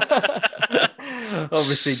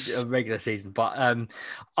 Obviously, a regular season. But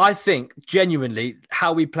I think, genuinely,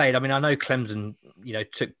 how we played, I mean, I know Clemson,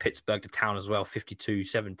 took Pittsburgh to town as well,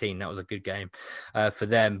 52-17. That was a good game for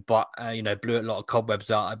them. But, blew a lot of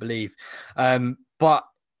cobwebs out, I believe. But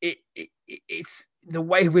it's the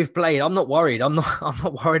way we've played. I'm not worried. I'm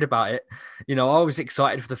not worried about it. I was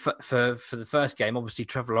excited for the first game. Obviously,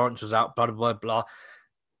 Trevor Lawrence was out, blah, blah, blah.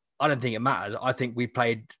 I don't think it matters. I think we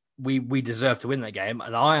played. We deserve to win that game,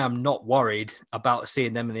 and I am not worried about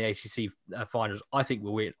seeing them in the ACC finals. I think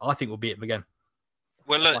we'll win. I think we'll beat them again.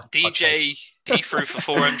 Well, look, DJ, he threw for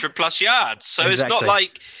 400 plus yards, so Exactly. It's not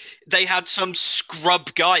like they had some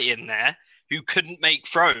scrub guy in there who couldn't make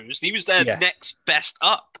throws. He was their next best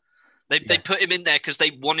up. They put him in there because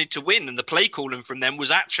they wanted to win, and the play calling from them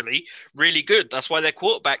was actually really good. That's why their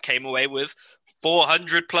quarterback came away with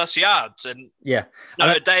 400 plus yards. And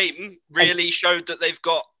Notre Dame really showed that they've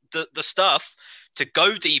got the stuff to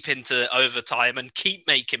go deep into overtime and keep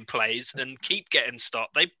making plays and keep getting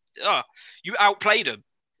stopped. You outplayed them.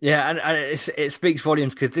 Yeah, and it speaks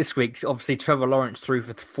volumes because this week, obviously, Trevor Lawrence threw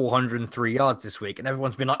for 403 yards this week, and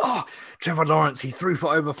everyone's been like, "Oh, Trevor Lawrence, he threw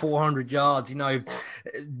for over 400 yards."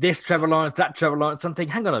 This Trevor Lawrence, that Trevor Lawrence. Something.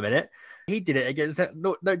 Hang on a minute, he did it against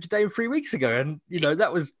Notre Dame 3 weeks ago, and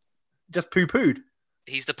that was just poo-pooed.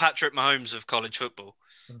 He's the Patrick Mahomes of college football.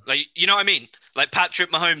 Like, you know what I mean? Like, Patrick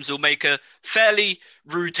Mahomes will make a fairly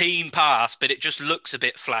routine pass, but it just looks a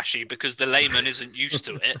bit flashy because the layman isn't used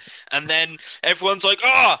to it. And then everyone's like,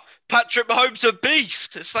 Patrick Mahomes a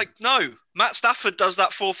beast. It's like, no, Matt Stafford does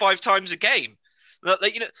that 4 or 5 times a game. Like,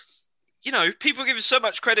 people give so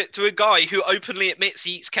much credit to a guy who openly admits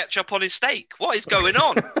he eats ketchup on his steak. What is going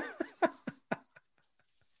on?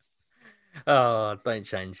 Oh, don't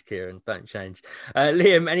change, Kieran. Don't change.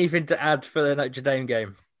 Liam, anything to add for the Notre Dame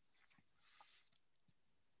game?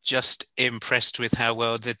 Just impressed with how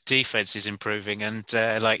well the defense is improving. And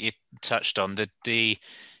like you touched on, the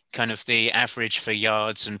kind of the average for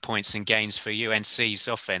yards and points and gains for UNC's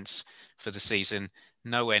offense for the season,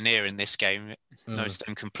 nowhere near in this game. Notre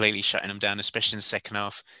Dame completely shutting them down, especially in the second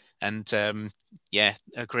half. And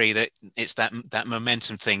agree that it's that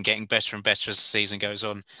momentum thing getting better and better as the season goes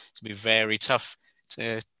on. It's going to be very tough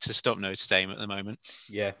to stop Notre Dame at the moment.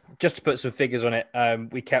 Yeah, just to put some figures on it,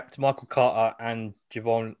 we kept Michael Carter and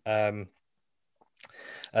Javonte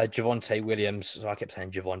Williams. So I kept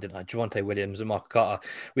saying Javon, didn't I? Javonte Williams and Michael Carter.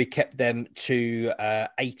 We kept them to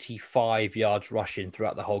 85 yards rushing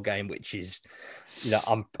throughout the whole game, which is,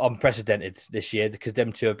 unprecedented this year because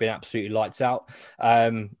them two have been absolutely lights out.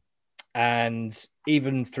 And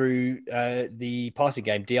even through the passing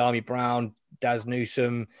game, De'Ami Brown, Daz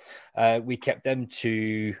Newsome, we kept them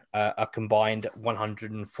to a combined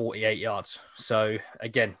 148 yards. So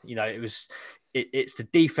again, it's the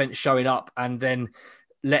defense showing up and then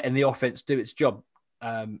letting the offense do its job.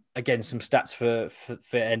 Again, some stats for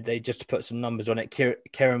and they just to put some numbers on it.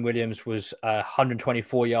 Karen Williams was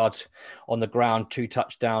 124 yards on the ground, 2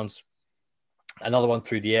 touchdowns. Another one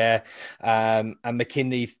through the air. And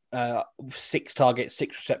McKinley, 6 targets,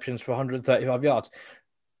 6 receptions for 135 yards.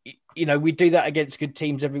 We do that against good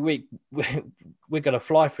teams every week. We're going to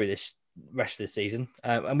fly through this rest of the season.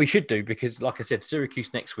 And we should do because, like I said,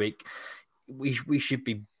 Syracuse next week, we should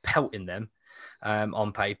be pelting them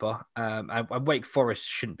on paper. And Wake Forest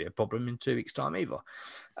shouldn't be a problem in 2 weeks' time either.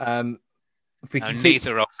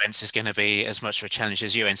 Neither offense is going to be as much of a challenge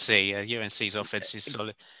as UNC. UNC's offense is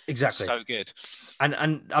solid. Exactly. So good.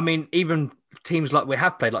 And I mean, even teams like we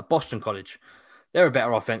have played, like Boston College, they're a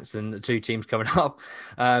better offense than the 2 teams coming up.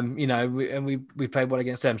 We played well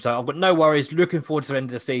against them. So I've got no worries. Looking forward to the end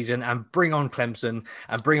of the season and bring on Clemson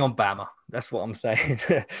and bring on Bama. That's what I'm saying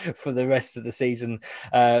for the rest of the season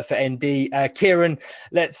for ND. Kieran,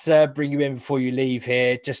 let's bring you in before you leave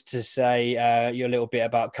here just to say your little bit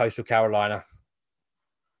about Coastal Carolina.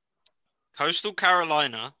 Coastal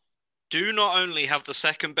Carolina do not only have the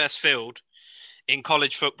second best field in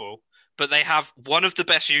college football, but they have one of the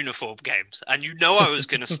best uniform games. And I was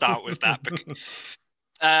going to start with that.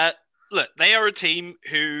 Look, they are a team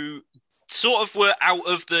who sort of were out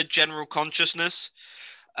of the general consciousness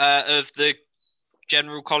of the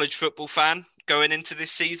general college football fan going into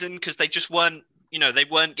this season because they just weren't, they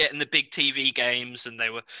weren't getting the big TV games and they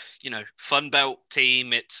were, Fun Belt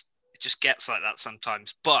team. It just gets like that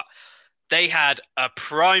sometimes. But they had a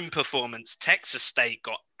prime performance. Texas State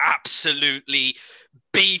got absolutely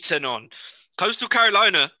beaten on. Coastal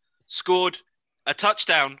Carolina scored a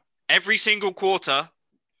touchdown every single quarter,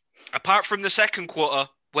 apart from the second quarter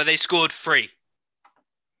where they scored 3.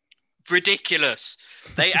 Ridiculous.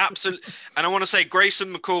 They absolutely, and I want to say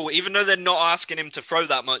Grayson McCall, even though they're not asking him to throw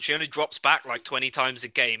that much, he only drops back like 20 times a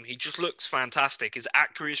game. He just looks fantastic. His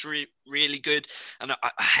accuracy really good. And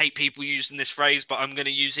I hate people using this phrase, but I'm going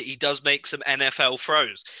to use it. He does make some NFL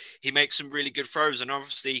throws. He makes some really good throws. And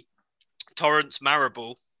obviously, Torrance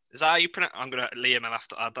Marable, is that how you pronounce? Liam,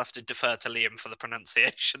 I'd have to defer to Liam for the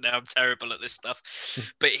pronunciation. Now I'm terrible at this stuff.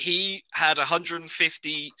 But he had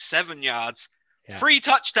 157 yards. Yeah. 3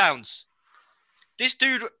 touchdowns. This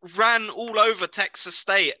dude ran all over Texas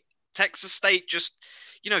State. Texas State just,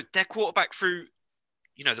 their quarterback threw,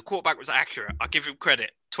 the quarterback was accurate. I'll give him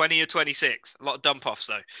credit. 20 or 26. A lot of dump offs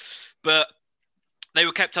though. But they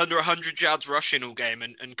were kept under 100 yards rushing all game.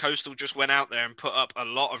 And Coastal just went out there and put up a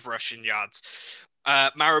lot of rushing yards.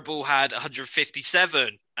 Marable had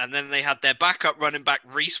 157. And then they had their backup running back,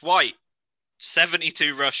 Reese White.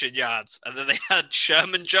 72 rushing yards. And then they had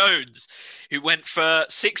Sherman Jones, who went for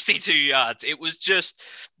 62 yards. It was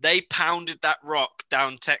just, they pounded that rock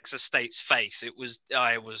down Texas State's face. It was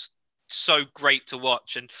so great to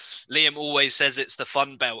watch. And Liam always says it's the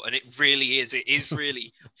Fun Belt, and it really is. It is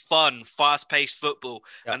really fun, fast-paced football.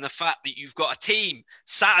 Yep. And the fact that you've got a team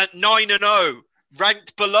sat at 9-0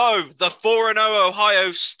 ranked below the 4-0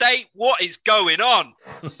 Ohio State. What is going on?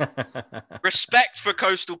 Respect for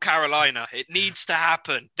Coastal Carolina. It needs to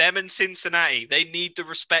happen. Them and Cincinnati, they need the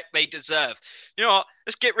respect they deserve. You know what?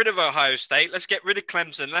 Let's get rid of Ohio State. Let's get rid of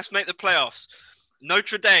Clemson. Let's make the playoffs.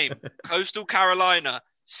 Notre Dame, Coastal Carolina,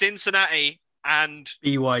 Cincinnati, and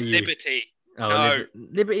BYU. Liberty. Oh, No.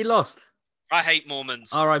 Liberty lost. I hate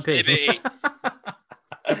Mormons. R.I.P. Liberty.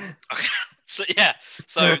 Okay. So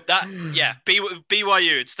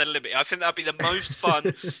BYU instead of Liberty. I think that'd be the most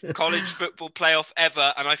fun college football playoff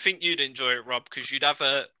ever, and I think you'd enjoy it, Rob, because you'd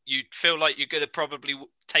feel like you're going to probably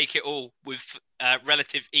take it all with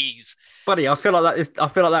relative ease. Buddy, I feel like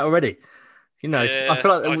that already. You know, I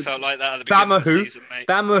felt like that at the beginning of the season, mate.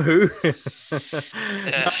 Bama who?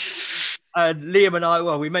 Liam and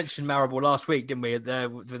I, we mentioned Marable last week, didn't we?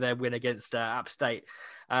 With their win against App State.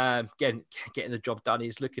 Getting the job done,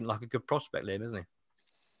 he's looking like a good prospect, Liam, isn't he?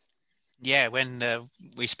 Yeah, when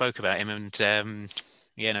we spoke about him, and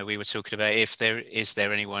we were talking about if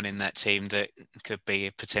there anyone in that team that could be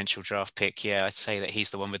a potential draft pick. Yeah, I'd say that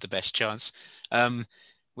he's the one with the best chance.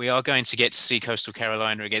 We are going to get to see Coastal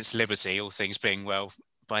Carolina against Liberty, all things being well,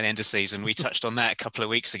 by the end of the season. We touched on that a couple of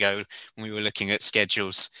weeks ago when we were looking at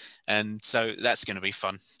schedules, and so that's going to be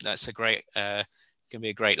fun. That's going to be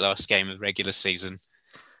a great last game of the regular season.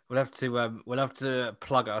 We'll have to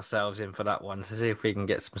plug ourselves in for that one to see if we can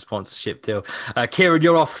get some sponsorship deal. Kieran,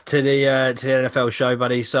 you're off to the NFL show,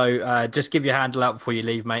 buddy. So just give your handle out before you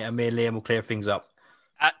leave, mate, and me and Liam will clear things up.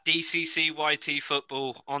 At DCCYT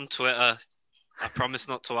Football on Twitter. I promise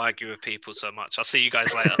not to argue with people so much. I'll see you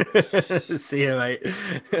guys later. See you, mate.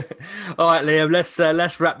 All right, Liam,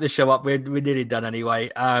 let's wrap this show up. We're nearly done anyway.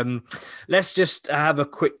 Let's just have a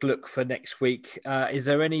quick look for next week. Is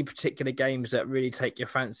there any particular games that really take your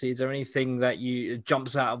fancy? Is there anything that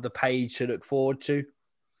jumps out of the page to look forward to?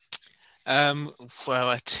 Well,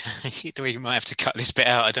 we might have to cut this bit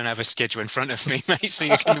out. I don't have a schedule in front of me, mate, so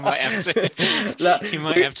you might have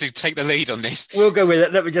to take the lead on this. We'll go with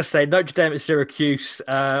it. Let me just say Notre Dame at Syracuse.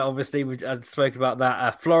 Obviously, we spoke about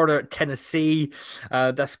that. Florida at Tennessee.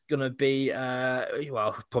 That's going to be,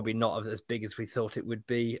 probably not as big as we thought it would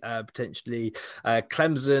be. Potentially,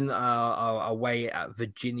 Clemson away at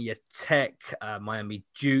Virginia Tech, Miami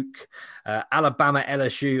Duke, Alabama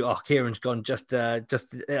LSU. Oh, Kieran's gone just he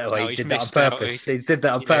did that on purpose. He did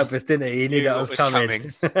that on purpose, didn't he? He knew that was coming.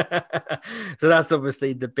 So that's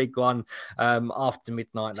obviously the big one. After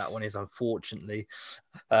midnight, that one is unfortunately.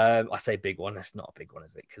 I say big one. It's not a big one,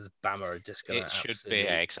 is it? Because Bama are just going to. It should be,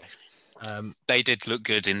 yeah, exactly. They did look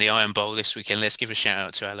good in the Iron Bowl this weekend. Let's give a shout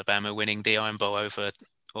out to Alabama winning the Iron Bowl over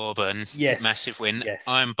Auburn. Yes. Massive win. Yes.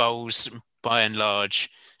 Iron Bowls, by and large,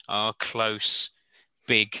 are close,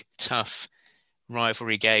 big, tough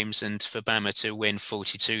rivalry games, and for Bama to win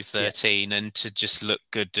 42-13 and to just look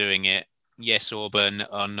good doing it. Yes, Auburn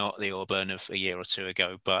are not the Auburn of a year or two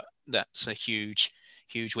ago, but that's a huge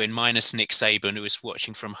win. Minus Nick Saban, who was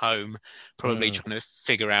watching from home, probably trying to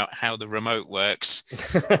figure out how the remote works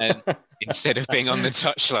instead of being on the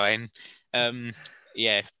touchline.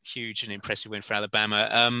 Huge and impressive win for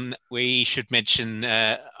Alabama. We should mention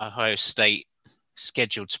Ohio State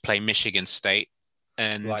scheduled to play Michigan State.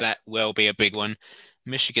 And that will be a big one.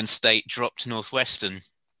 Michigan State dropped Northwestern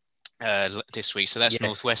this week. So that's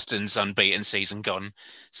Northwestern's unbeaten season gone.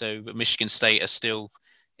 So Michigan State are still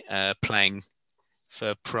playing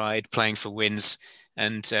for pride, playing for wins.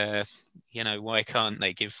 And, why can't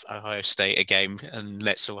they give Ohio State a game? And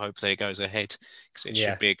let's all hope that it goes ahead, because it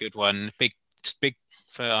should be a good one. Big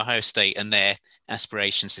for Ohio State and their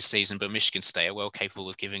aspirations this season, but Michigan State are well capable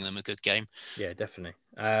of giving them a good game. Yeah, definitely.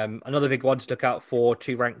 Another big one to look out for,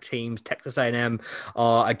 two ranked teams. Texas A&M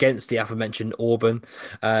are against the aforementioned Auburn.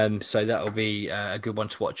 So that will be a good one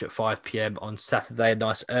to watch at 5 p.m. on Saturday. A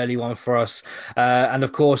nice early one for us. And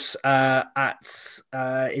of course, it's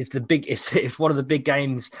one of the big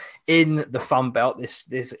games in the Fun Belt. This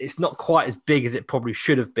it's not quite as big as it probably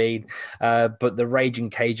should have been, but the Raging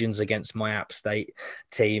Cajuns against my App State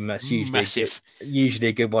team. That's usually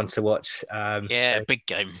a good one to watch. Big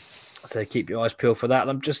game. So keep your eyes peeled for that.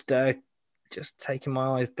 I'm just taking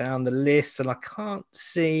my eyes down the list, and I can't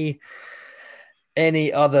see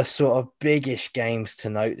any other sort of biggish games to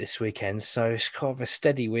note this weekend. So it's kind of a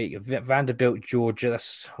steady week. Vanderbilt, Georgia.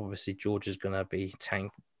 That's obviously Georgia's going to be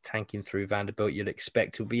tanking through Vanderbilt. You'd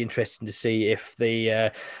expect. It'll be interesting to see if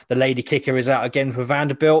the lady kicker is out again for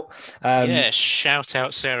Vanderbilt. Shout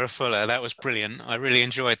out Sarah Fuller. That was brilliant. I really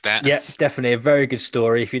enjoyed that. Yeah, definitely a very good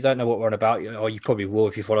story. If you don't know what we're on about, or you probably will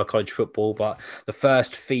if you follow college football, but the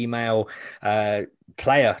first female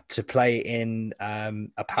player to play in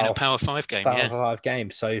a Power 5 game. Power 5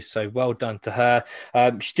 game. So well done to her.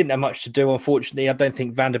 She didn't have much to do, unfortunately. I don't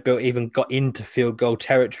think Vanderbilt even got into field goal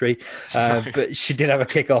territory, but she did have a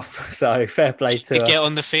kickoff. So fair play to her. Get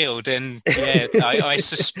on the field, and yeah, I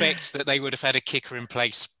suspect that they would have had a kicker in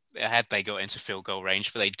place had they got into field goal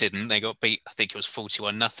range, but they didn't. They got beat, I think it was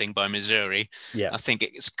 41-0 by Missouri. Yeah. I think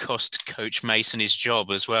it's cost Coach Mason his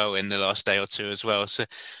job as well in the last day or two as well. So,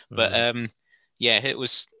 but yeah, it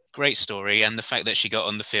was a great story. And the fact that she got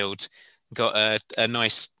on the field, got a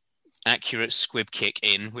nice, accurate squib kick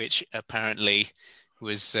in, which apparently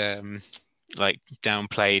was like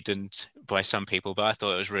downplayed and by some people, but I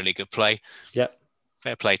thought it was really good play. Yep.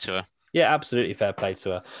 Fair play to her. Yeah, absolutely fair play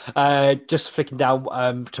to her. Just flicking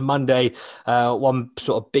down to Monday, one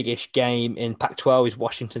sort of biggish game in Pac-12 is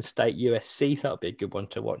Washington State USC. That'll be a good one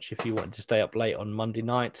to watch if you want to stay up late on Monday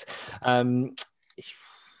night.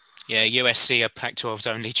 Yeah, USC are Pac-12's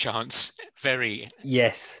only chance.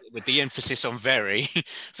 With the emphasis on very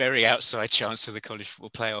outside chance of the college football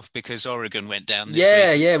playoff because Oregon went down this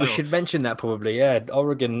week. Yeah, we should mention that probably. Yeah,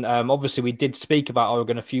 Oregon. Obviously, we did speak about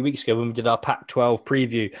Oregon a few weeks ago when we did our Pac-12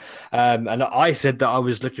 preview, and I said that I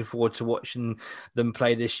was looking forward to watching them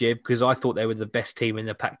play this year because I thought they were the best team in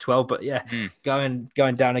the Pac-12. But yeah, going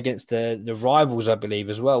down against the rivals, I believe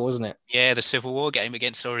as well, wasn't it? Yeah, the Civil War game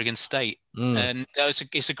against Oregon State. And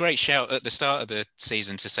it's a great shout at the start of the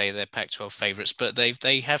season to say they're Pac-12 favourites, but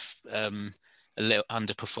they have a little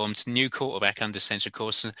underperformed. New quarterback under center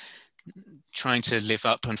course, trying to live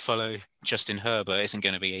up and follow Justin Herbert isn't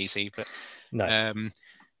going to be easy. But no.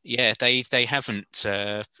 Yeah, they haven't,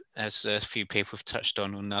 as a few people have touched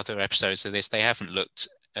on other episodes of this, they haven't looked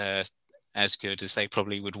as good as they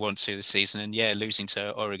probably would want to this season. And yeah, losing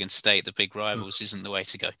to Oregon State, the big rivals, isn't the way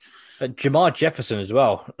to go. Jamar Jefferson as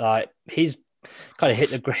well. He's kind of hit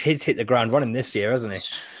the ground running this year, hasn't he?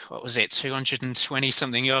 What was it? 220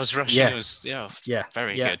 something yards rushing. Yeah.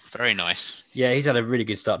 Very good. Very nice. Yeah, he's had a really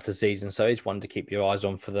good start to the season, so he's one to keep your eyes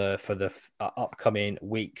on for the upcoming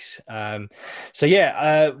weeks. So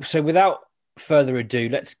without further ado,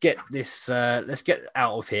 let's get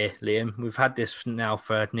out of here, Liam. We've had this now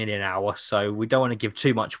for nearly an hour, so we don't want to give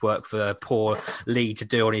too much work for poor Lee to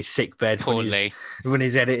do on his sick bed when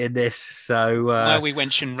he's editing this. So while we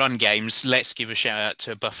mention run games, let's give a shout out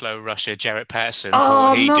to Buffalo rusher Jarrett Patterson for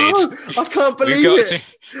what he did. I can't believe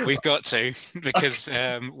it. We've got to because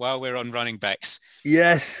while we're on running backs,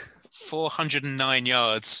 yes, 409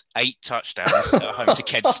 yards, 8 touchdowns at home to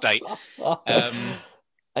Kent State.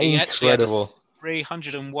 He actually had a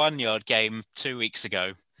 301-yard game 2 weeks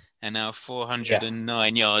ago, and now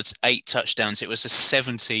 409 yards, 8 touchdowns. It was a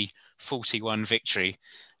 70-41 victory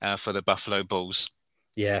for the Buffalo Bulls.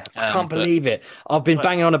 Yeah, I can't believe it. I've been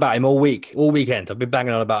banging on about him all weekend. I've been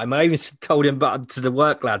banging on about him. I even told him to the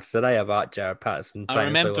work lads today about Jarrett Patterson. I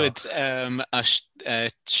remembered us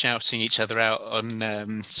shouting each other out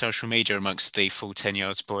on social media amongst the full 10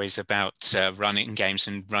 yards boys about running games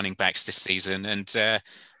and running backs this season. And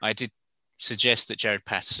I did suggest that Jarrett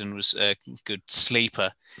Patterson was a good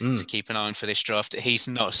sleeper to keep an eye on for this draft. He's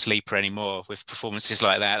not a sleeper anymore with performances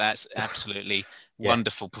like that. That's absolutely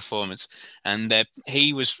wonderful performance. And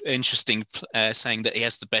he was interesting saying that he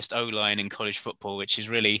has the best O-line in college football, which is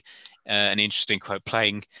really an interesting quote,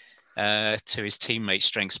 playing to his teammates'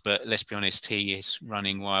 strengths. But let's be honest, he is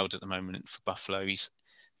running wild at the moment for Buffalo. He's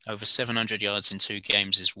over 700 yards in 2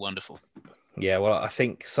 games is wonderful. Yeah, well, I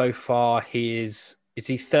think so far he is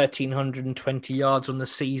he 1,320 yards on the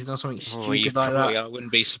season or something stupid like that? I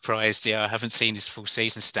wouldn't be surprised. Yeah, I haven't seen his full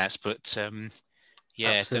season stats, but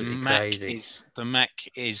yeah, absolutely the MAC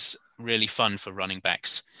is really fun for running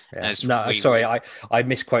backs. Yeah. I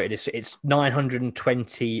misquoted this. It's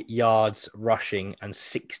 920 yards rushing and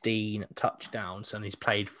 16 touchdowns, and he's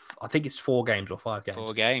played, I think it's 4 games or 5 games.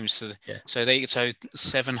 4 games. So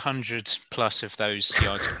 700 plus of those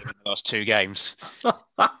yards in the last 2 games.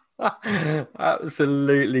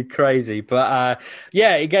 Absolutely crazy. But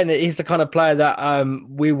yeah, again, he's the kind of player that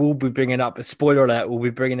we will be bringing up. Spoiler alert, we'll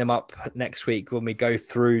be bringing him up next week when we go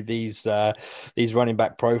through these running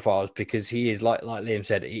back profiles, because he is, like Liam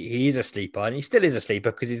said, he is a sleeper, and he still is a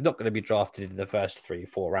sleeper because he's not going to be drafted in the first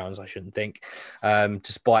 3-4 rounds, I shouldn't think,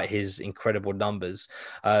 despite his incredible numbers.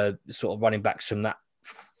 Sort of running backs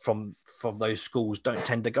from those schools don't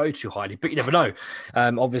tend to go too highly, but you never know.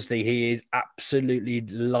 Obviously, he is absolutely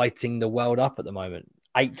lighting the world up at the moment.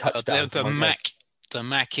 8 touchdowns. The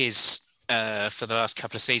MAC is for the last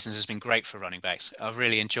couple of seasons has been great for running backs. I've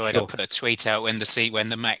really enjoyed. I put a tweet out when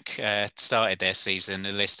the MAC started their season,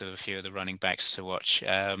 a list of a few of the running backs to watch,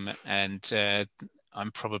 and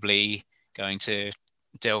I'm probably going to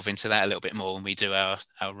delve into that a little bit more when we do our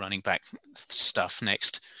running back stuff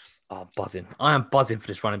next. Oh, buzzing. I am buzzing for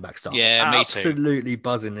this running back stuff. Yeah, me too. Absolutely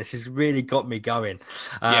buzzing. This has really got me going.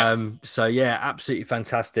 So, yeah, absolutely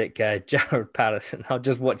fantastic. Jared Patterson, I'm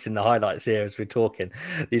just watching the highlights here as we're talking.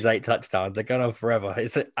 These 8 touchdowns, they're going on forever.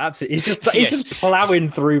 It's absolutely, he's just plowing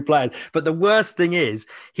through players. But the worst thing is,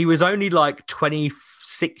 he was only like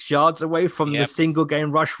 26 yards away from the single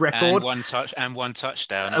game rush record. And one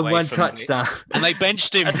touchdown. And they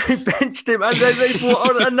benched him. And then they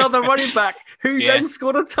brought on another running back who then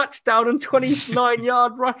scored a touchdown and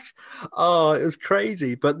 29-yard rush. Oh, it was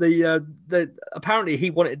crazy. But the apparently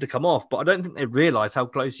he wanted to come off, but I don't think they realized how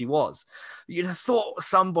close he was. You'd have thought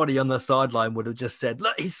somebody on the sideline would have just said,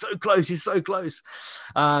 look, he's so close, he's so close.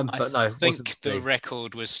 But no, I think the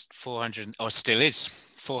record was 400, or still is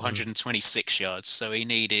 426 yards. So he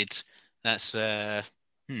needed, that's a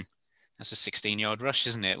 16-yard rush,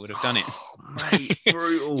 isn't it? Would have done it. Oh, mate,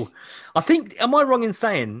 brutal. I think, am I right in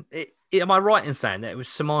saying that it was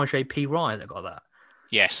Samaje P. Ryan that got that?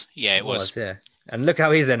 Yes. Yeah, it was. Yeah. And look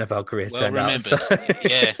how his NFL career turned out.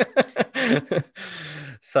 Yeah.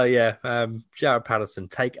 So, Jared Patterson,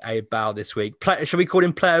 take a bow this week. Shall we call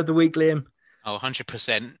him Player of the Week, Liam? Oh,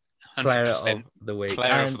 100%. Player of the Week.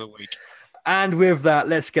 Player of the Week. And with that,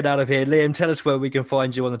 let's get out of here. Liam, tell us where we can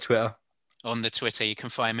find you on the Twitter. On the Twitter, you can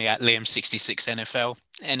find me at Liam66NFL.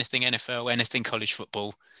 Anything NFL, anything college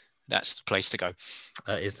football, that's the place to go.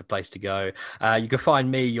 Is the place to go. You can find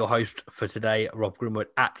me, your host for today, Rob Grimwood,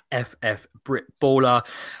 at FF Britballer.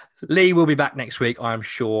 Lee will be back next week, I'm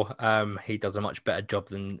sure. He does a much better job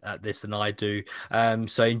at this than I do.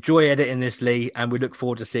 So enjoy editing this, Lee, and we look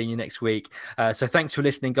forward to seeing you next week. So thanks for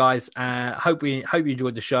listening, guys. Hope you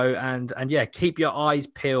enjoyed the show, and keep your eyes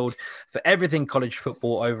peeled for everything college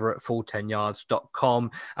football over at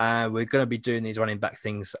full10yards.com. We're going to be doing these running back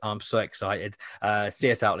things. I'm so excited.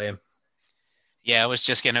 See us out, Liam. Yeah, I was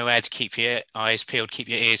just going to add, keep your eyes peeled, keep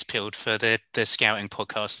your ears peeled for the scouting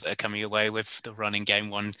podcasts that are coming your way with the running game.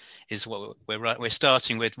 One is what we're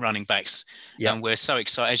starting with running backs. Yep. And we're so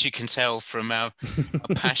excited. As you can tell from our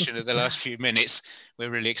passion of the last few minutes, we're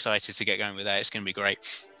really excited to get going with that. It's going to be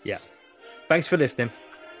great. Yeah. Thanks for listening.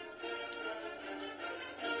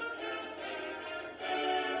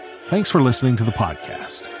 Thanks for listening to the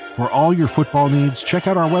podcast. For all your football needs, check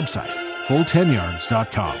out our website,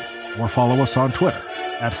 full10yards.com. or follow us on Twitter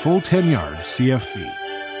at Full10YardsCFB.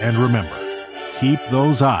 And remember, keep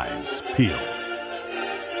those eyes peeled.